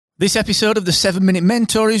This episode of the 7 Minute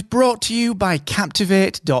Mentor is brought to you by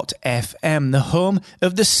Captivate.fm, the home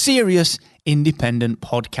of the serious independent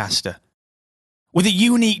podcaster. With a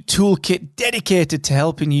unique toolkit dedicated to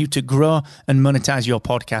helping you to grow and monetize your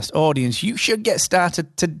podcast audience, you should get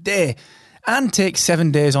started today and take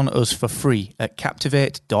 7 days on us for free at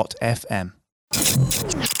Captivate.fm.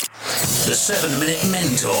 The 7 Minute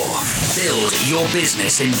Mentor. Build your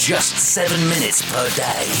business in just 7 minutes per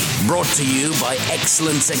day. Brought to you by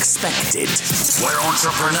Excellence Expected, where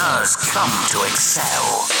entrepreneurs come to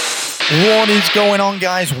excel. What is going on,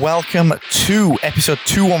 guys? Welcome to episode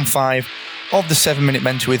 215 of the 7 Minute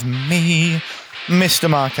Mentor with me, Mr.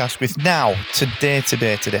 Mark Asquith. Now, today, I'm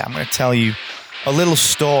going to tell you a little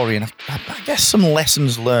story and I guess some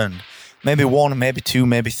lessons learned. Maybe 1, maybe 2,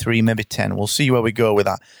 maybe 3, maybe 10. We'll see where we go with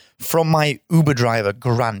that. From my Uber driver,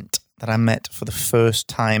 Grant, that I met for the first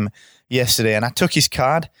time yesterday. And I took his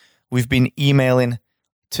card. We've been emailing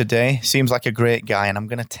today. Seems like a great guy, and I'm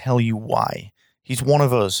going to tell you why. He's one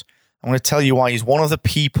of us. I'm going to tell you why he's one of the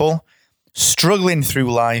people struggling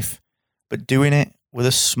through life, but doing it with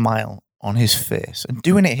a smile on his face and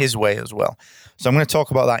doing it his way as well. So I'm going to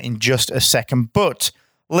talk about that in just a second. But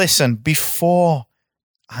listen, before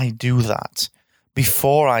I do that,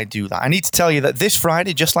 I need to tell you that this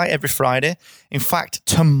Friday, just like every Friday, in fact,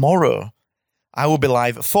 tomorrow, I will be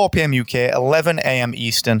live at 4 p.m. UK, 11 a.m.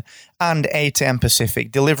 Eastern, and 8 a.m.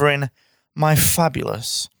 Pacific, delivering my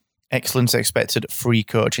fabulous Excellence Expected free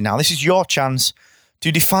coaching. Now, this is your chance to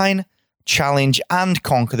define, challenge, and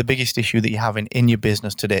conquer the biggest issue that you're having in your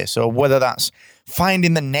business today. So whether that's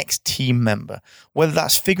finding the next team member, whether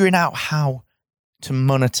that's figuring out how to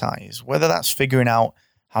monetize, whether that's figuring out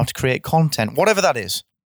how to create content, whatever that is,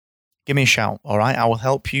 give me a shout, all right? I will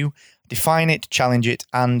help you define it, challenge it,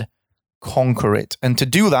 and conquer it. And to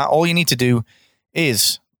do that, all you need to do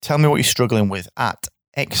is tell me what you're struggling with at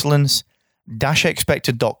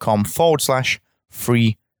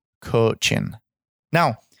excellence-expected.com/free coaching.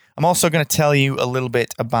 Now, I'm also going to tell you a little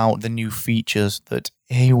bit about the new features that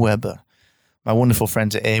Aweber, my wonderful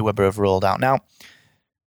friends at Aweber, have rolled out. Now,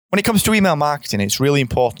 when it comes to email marketing, it's really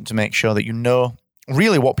important to make sure that you know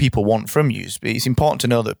really what people want from you. It's important to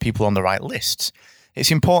know that people are on the right lists.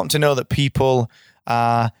 It's important to know that people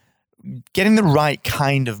are getting the right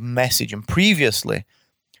kind of message, and previously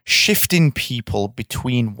shifting people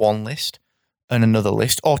between one list and another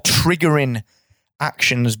list or triggering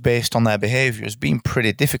actions based on their behavior has been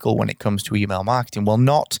pretty difficult when it comes to email marketing. Well,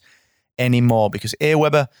 not anymore, because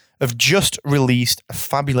Aweber have just released a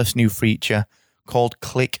fabulous new feature called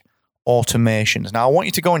Click Automations. Now, I want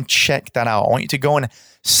you to go and check that out. I want you to go and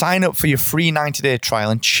sign up for your free 90-day trial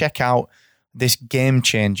and check out this game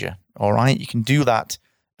changer. All right. You can do that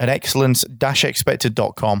at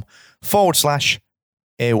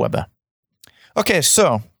excellence-expected.com/Aweber. Okay.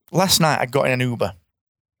 So last night I got in an Uber.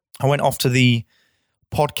 I went off to the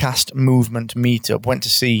Podcast Movement meetup, went to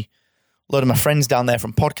see a lot of my friends down there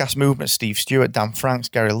from Podcast Movement: Steve Stewart, Dan Franks,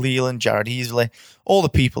 Gary Leland, Jared Easley, all the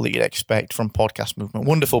people that you'd expect from Podcast Movement.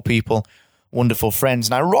 Wonderful people, wonderful friends.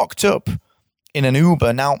 And I rocked up in an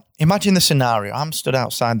Uber. Now, imagine the scenario. I'm stood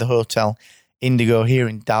outside the Hotel Indigo here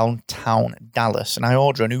in downtown Dallas, and I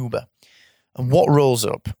order an Uber. And what rolls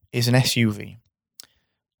up is an SUV.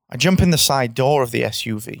 I jump in the side door of the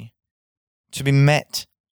SUV to be met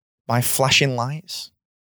by flashing lights,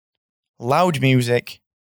 loud music,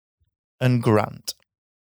 and Grant.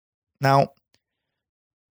 Now,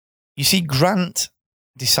 you see, Grant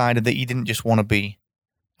decided that he didn't just want to be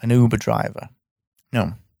an Uber driver.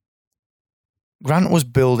 No. Grant was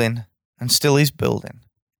building, and still is building,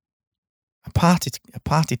 a party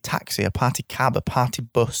taxi, a party cab, a party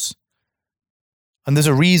bus. And there's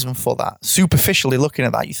a reason for that. Superficially looking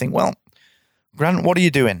at that, you think, well, Grant, what are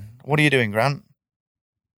you doing? What are you doing, Grant?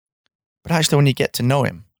 But actually, when you get to know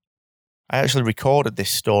him, I actually recorded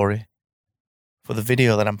this story for the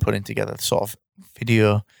video that I'm putting together, sort of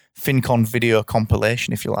video, FINCON video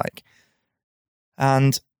compilation, if you like.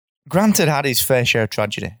 And Grant had his fair share of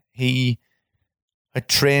tragedy. He had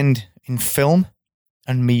trained in film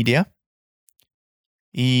and media.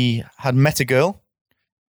 He had met a girl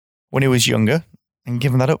when he was younger and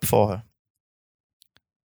given that up for her.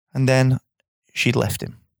 And then she'd left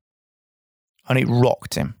him. And it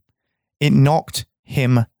rocked him. It knocked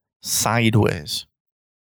him sideways.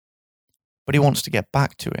 But he wants to get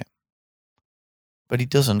back to it. But he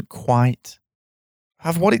doesn't quite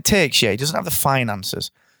have what it takes yet. He doesn't have the finances.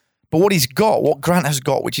 But what he's got, what Grant has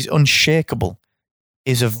got, which is unshakable,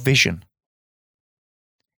 is a vision.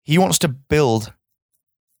 He wants to build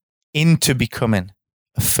into becoming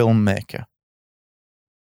a filmmaker.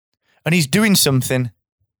 And he's doing something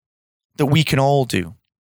that we can all do.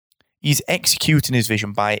 He's executing his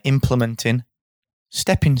vision by implementing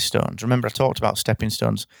stepping stones. Remember, I talked about stepping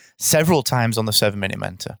stones several times on the 7-Minute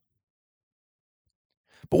Mentor.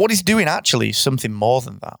 But what he's doing actually is something more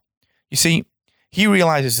than that. You see, he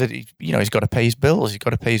realizes that he's got to pay his bills, he's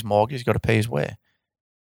got to pay his mortgage, he's got to pay his way.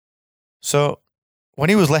 So when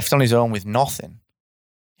he was left on his own with nothing,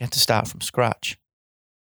 he had to start from scratch.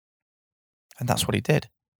 And that's what he did.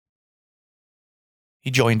 He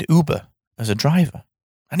joined Uber as a driver.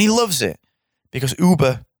 And he loves it because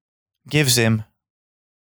Uber gives him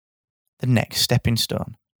the next stepping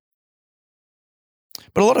stone.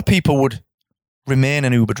 But a lot of people would remain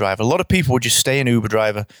an Uber driver. A lot of people would just stay an Uber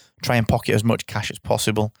driver, try and pocket as much cash as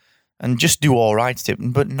possible, and just do all right at it,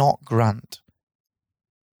 but not Grant.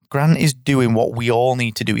 Grant is doing what we all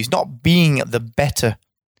need to do. He's not being the better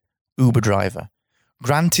Uber driver.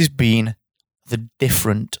 Grant is being the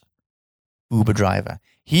different Uber driver.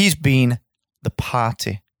 He's been the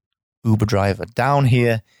party Uber driver down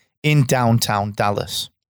here in downtown Dallas.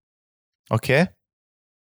 Okay?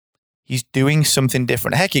 He's doing something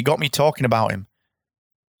different. Heck, it got me talking about him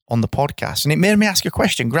on the podcast. And it made me ask a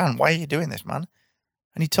question. Grant, why are you doing this, man?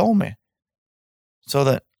 And he told me. So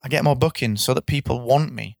that I get more bookings, so that people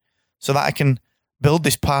want me, so that I can build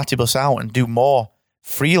this party bus out and do more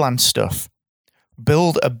freelance stuff.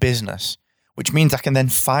 Build a business, which means I can then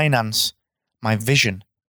finance my vision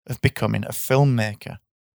of becoming a filmmaker.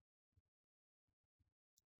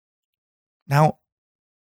 Now,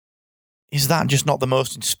 is that just not the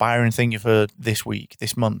most inspiring thing you've heard this week,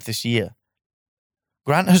 this month, this year?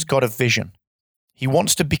 Grant has got a vision. He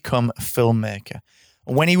wants to become a filmmaker.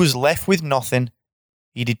 And when he was left with nothing,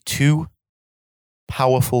 he did two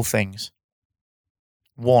powerful things.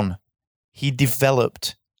 One, he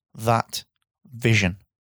developed that vision.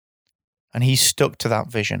 And he stuck to that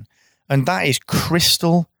vision. And that is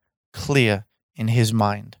crystal clear in his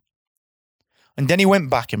mind. And then he went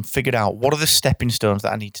back and figured out, what are the stepping stones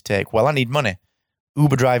that I need to take? Well, I need money.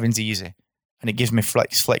 Uber driving's easy. And it gives me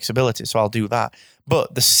flexibility, so I'll do that.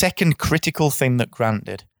 But the second critical thing that Grant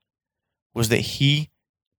did was that he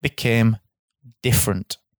became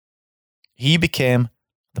different. He became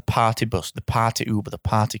the party bus, the party Uber, the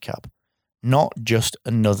party cab. Not just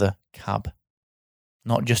another cab.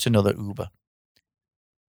 Not just another Uber.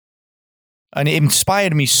 And it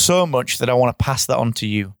inspired me so much that I want to pass that on to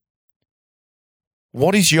you.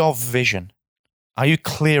 What is your vision? Are you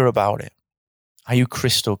clear about it? Are you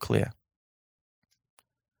crystal clear?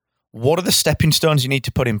 What are the stepping stones you need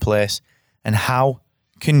to put in place? And how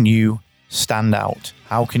can you stand out?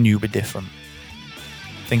 How can you be different?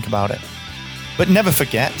 Think about it. But never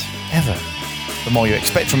forget, ever, the more you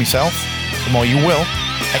expect from yourself, the more you will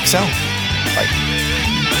excel. Bye.